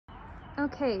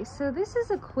Okay, so this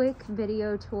is a quick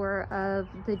video tour of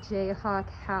the Jayhawk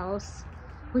house,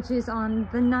 which is on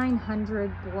the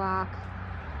 900 block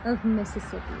of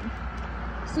Mississippi.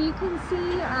 So you can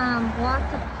see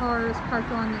lots of cars parked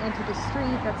along the edge of the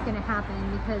street. That's going to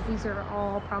happen because these are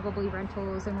all probably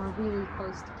rentals and we're really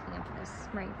close to campus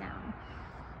right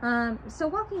now. So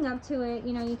walking up to it,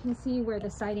 you know, you can see where the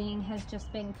siding has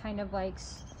just been kind of like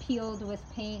peeled with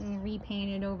paint and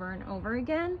repainted over and over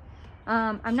again.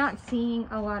 I'm not seeing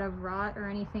a lot of rot or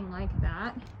anything like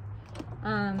that.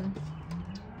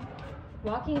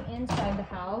 Walking inside the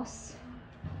house,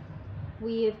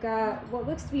 we've got what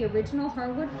looks to be original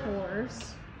hardwood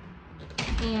floors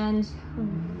and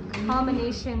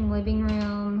combination living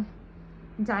room,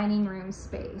 dining room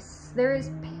space. There is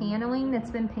paneling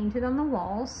that's been painted on the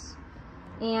walls,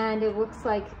 and it looks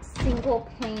like single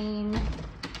pane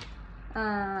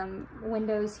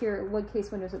windows here, wood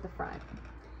case windows at the front.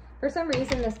 For some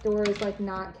reason, this door is like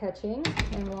not catching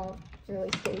and won't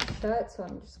really stay shut, so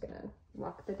I'm just gonna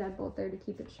lock the deadbolt there to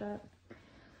keep it shut.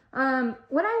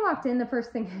 When I walked in, the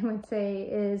first thing I would say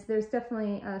is there's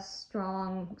definitely a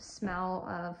strong smell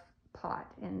of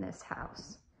pot in this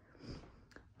house.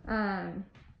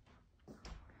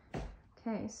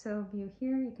 Okay, so view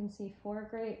here, you can see floors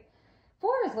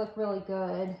look really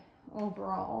good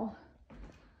overall.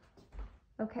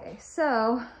 Okay,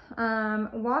 so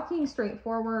walking straight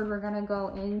forward, we're gonna go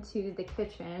into the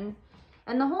kitchen,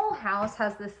 and the whole house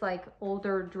has this like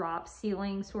older drop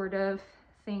ceiling sort of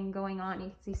thing going on. You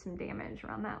can see some damage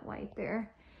around that light there.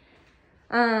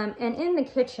 And in the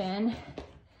kitchen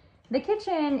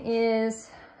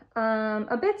is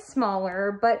a bit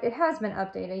smaller, but it has been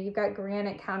updated. You've got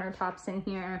granite countertops in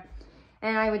here,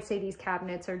 and I would say these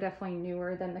cabinets are definitely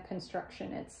newer than the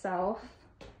construction itself.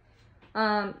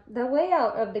 The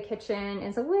layout of the kitchen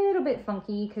is a little bit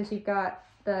funky because you've got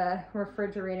the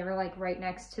refrigerator like right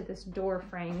next to this door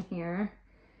frame here,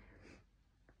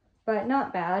 but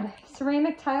not bad.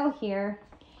 Ceramic tile here.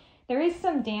 There is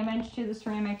some damage to the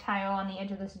ceramic tile on the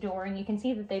edge of this door, and you can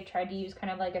see that they've tried to use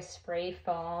kind of like a spray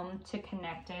foam to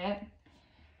connect it.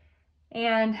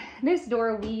 And this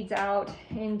door leads out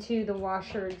into the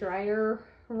washer dryer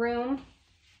room.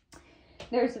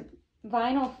 There's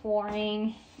vinyl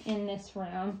flooring in this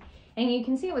room, and you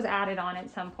can see it was added on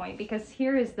at some point because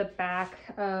here is the back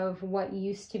of what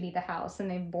used to be the house,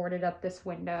 and they've boarded up this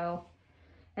window,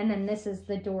 and then this is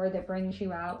the door that brings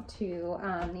you out to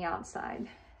the outside.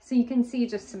 So you can see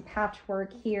just some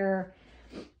patchwork here,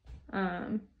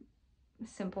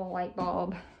 simple light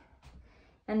bulb,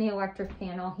 and the electric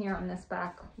panel here on this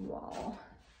back wall.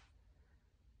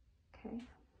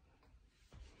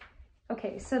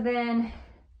 Okay, so then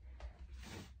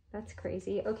that's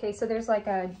crazy. Okay, so there's like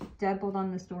a deadbolt on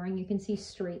this door, and you can see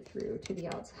straight through to the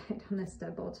outside on this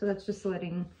deadbolt. So that's just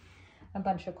letting a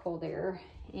bunch of cold air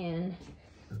in.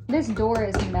 This door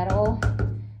is metal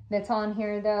that's on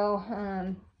here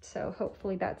though, so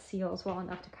hopefully that seals well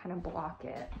enough to kind of block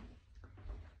it.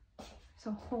 There's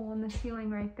a hole in the ceiling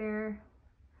right there.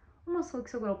 Almost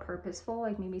looks a little purposeful,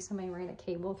 like maybe somebody ran a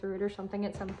cable through it or something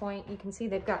at some point. You can see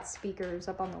they've got speakers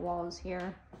up on the walls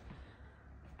here.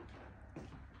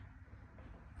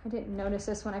 I didn't notice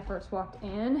this when I first walked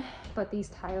in, but these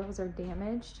tiles are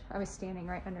damaged. I was standing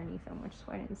right underneath them, which is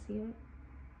why I didn't see it.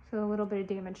 So a little bit of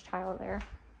damaged tile there.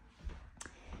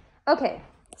 Okay,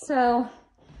 so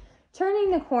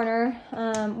turning the corner,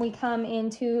 we come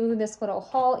into this little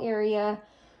hall area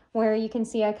where you can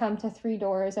see I come to 3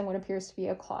 doors and what appears to be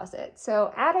a closet.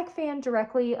 So attic fan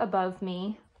directly above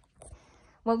me.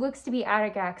 What looks to be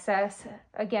attic access,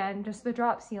 again, just the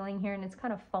drop ceiling here, and it's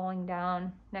kind of falling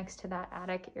down next to that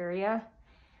attic area.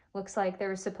 Looks like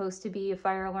there was supposed to be a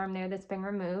fire alarm there that's been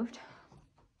removed.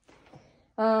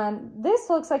 This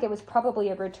looks like it was probably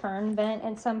a return vent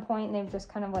at some point, and they've just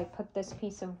kind of like put this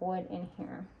piece of wood in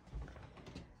here.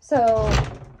 So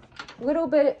a little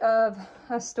bit of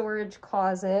a storage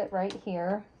closet right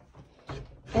here.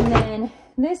 And then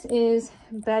this is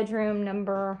bedroom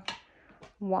number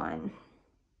 1.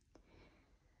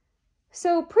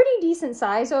 So pretty decent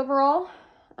size overall.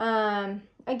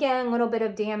 Again, a little bit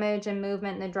of damage and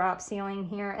movement in the drop ceiling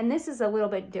here. And this is a little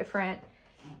bit different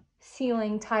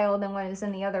ceiling tile than what is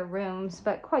in the other rooms,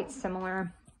 but quite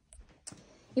similar.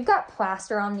 You've got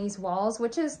plaster on these walls,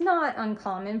 which is not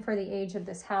uncommon for the age of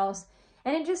this house.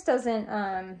 And it just doesn't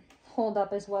hold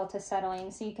up as well to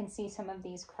settling. So you can see some of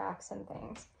these cracks and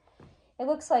things. It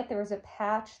looks like there was a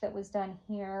patch that was done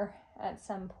here at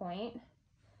some point.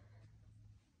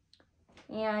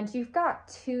 And you've got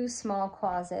 2 small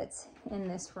closets in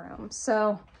this room.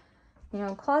 So, you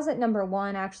know, closet number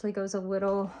 1 actually goes a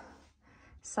little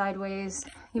sideways.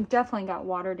 You've definitely got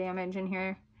water damage in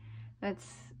here.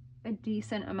 That's a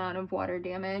decent amount of water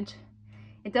damage.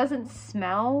 It doesn't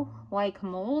smell like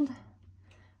mold,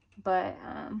 but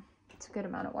it's a good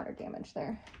amount of water damage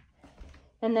there.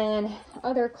 And then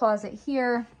other closet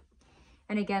here.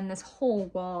 And again, this whole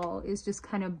wall is just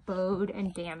kind of bowed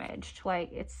and damaged.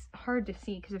 Like, it's hard to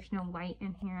see because there's no light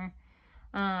in here.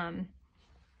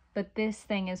 But this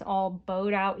thing is all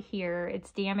bowed out here.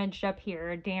 It's damaged up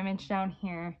here, damaged down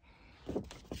here.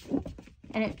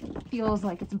 And it feels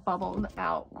like it's bubbled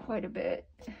out quite a bit.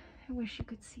 I wish you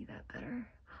could see that better.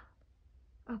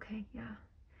 Okay, yeah.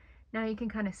 Now you can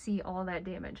kind of see all that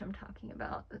damage I'm talking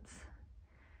about. That's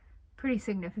pretty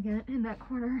significant in that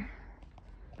corner.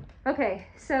 Okay,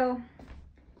 so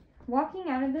walking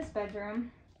out of this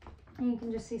bedroom, and you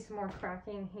can just see some more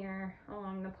cracking here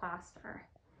along the plaster.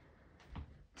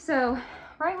 So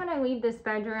right when I leave this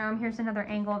bedroom, here's another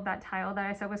angle of that tile that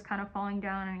I said was kind of falling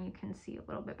down, and you can see a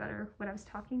little bit better what I was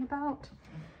talking about.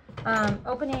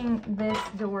 Opening this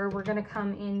door, we're going to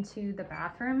come into the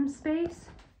bathroom space.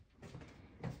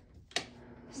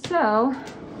 So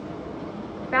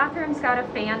bathroom's got a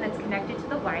fan that's connected to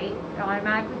the light. It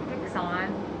automatically kicks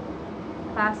on.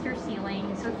 Plaster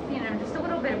ceiling, so you know, just a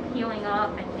little bit of peeling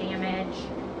off and damage.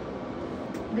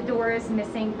 The door is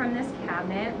missing from this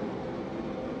cabinet.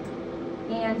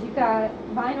 And you've got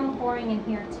vinyl flooring in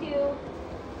here too.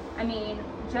 I mean,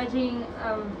 judging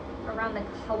around the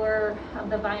color of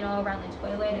the vinyl around the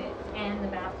toilet and the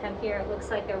bathtub here, it looks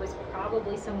like there was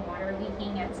probably some water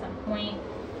leaking at some point.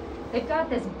 They've got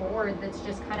this board that's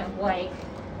just kind of like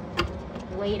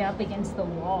laid up against the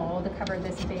wall to cover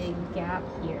this big gap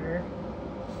here,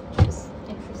 which is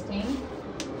interesting.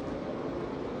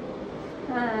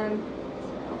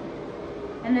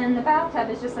 And then the bathtub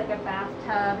is just like a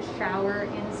bathtub shower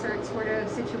insert sort of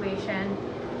situation.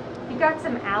 You've got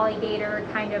some alligator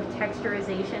kind of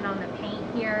texturization on the paint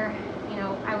here. You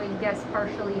know, I would guess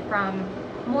partially from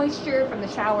moisture from the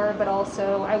shower, but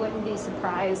also I wouldn't be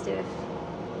surprised if,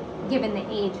 given the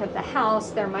age of the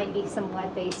house, there might be some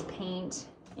lead-based paint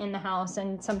in the house,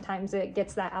 and sometimes it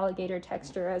gets that alligator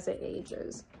texture as it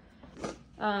ages.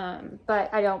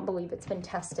 But I don't believe it's been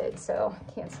tested, so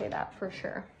can't say that for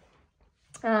sure.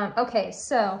 Okay,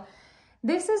 so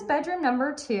this is bedroom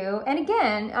number 2. And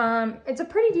again, it's a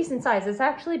pretty decent size. It's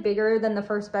actually bigger than the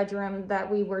first bedroom that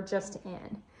we were just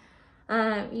in.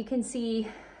 You can see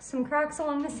some cracks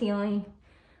along the ceiling,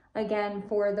 again,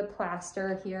 for the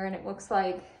plaster here. And it looks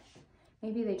like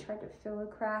maybe they tried to fill a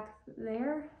crack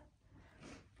there.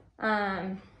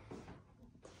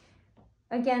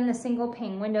 Again, the single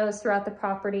pane windows throughout the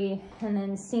property, and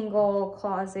then single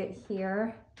closet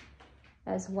here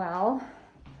as well.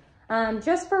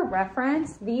 Just for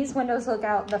reference, these windows look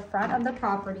out the front of the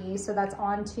property, so that's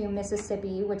onto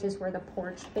Mississippi, which is where the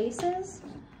porch faces.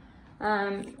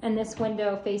 And this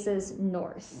window faces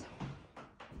north.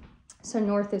 So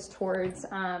north is towards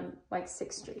like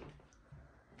 6th Street.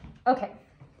 Okay,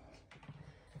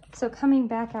 so coming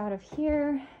back out of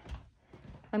here,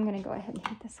 I'm gonna go ahead and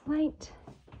hit this light.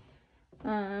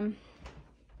 And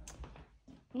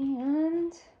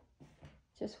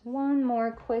just one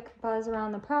more quick buzz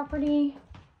around the property.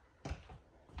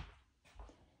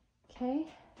 Okay.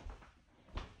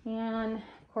 And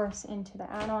of course into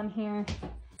the add-on here.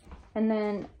 And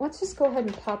then let's just go ahead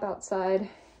and pop outside.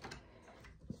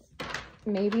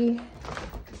 Maybe.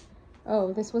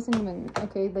 Oh, this wasn't even,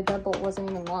 okay, the deadbolt wasn't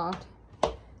even locked.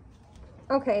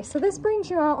 Okay, so this brings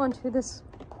you out onto this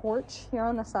porch here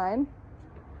on the side.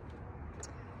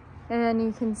 And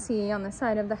you can see on the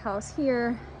side of the house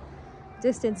here,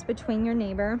 distance between your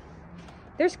neighbor.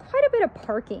 There's quite a bit of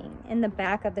parking in the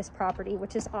back of this property,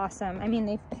 which is awesome. I mean,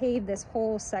 they've paved this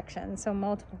whole section so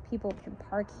multiple people can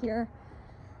park here.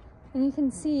 And you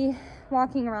can see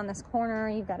walking around this corner,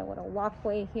 you've got a little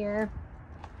walkway here.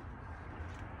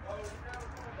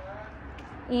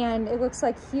 And it looks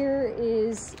like here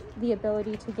is the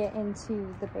ability to get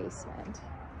into the basement.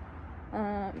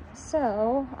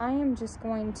 So I am just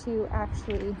going to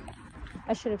actually,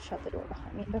 I should have shut the door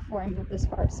behind me before I moved this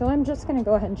far. So I'm just going to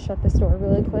go ahead and shut this door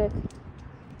really quick,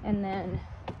 and then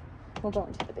we'll go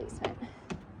into the basement.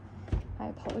 I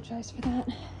apologize for that.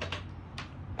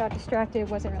 Got distracted,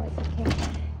 wasn't really thinking.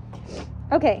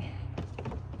 Okay.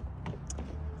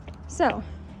 So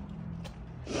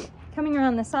coming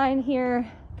around the side here,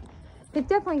 they've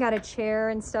definitely got a chair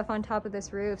and stuff on top of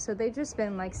this roof, so they've just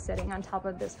been like sitting on top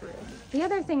of this roof. The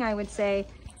other thing I would say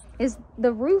is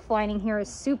the roof lining here is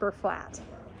super flat,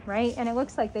 right? And it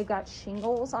looks like they've got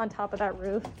shingles on top of that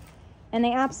roof, and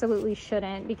they absolutely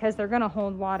shouldn't, because they're gonna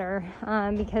hold water,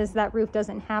 because that roof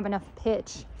doesn't have enough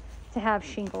pitch to have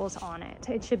shingles on it.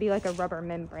 It should be like a rubber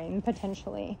membrane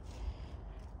potentially.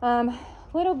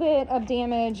 Little bit of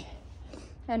damage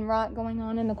and rot going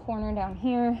on in the corner down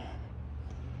here.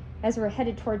 As we're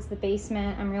headed towards the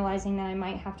basement, I'm realizing that I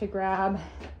might have to grab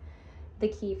the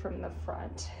key from the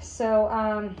front. So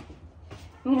I'm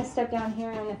gonna step down here,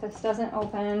 and if this doesn't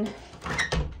open,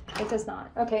 it does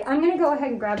not. Okay, I'm gonna go ahead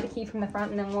and grab the key from the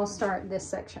front, and then we'll start this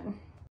section.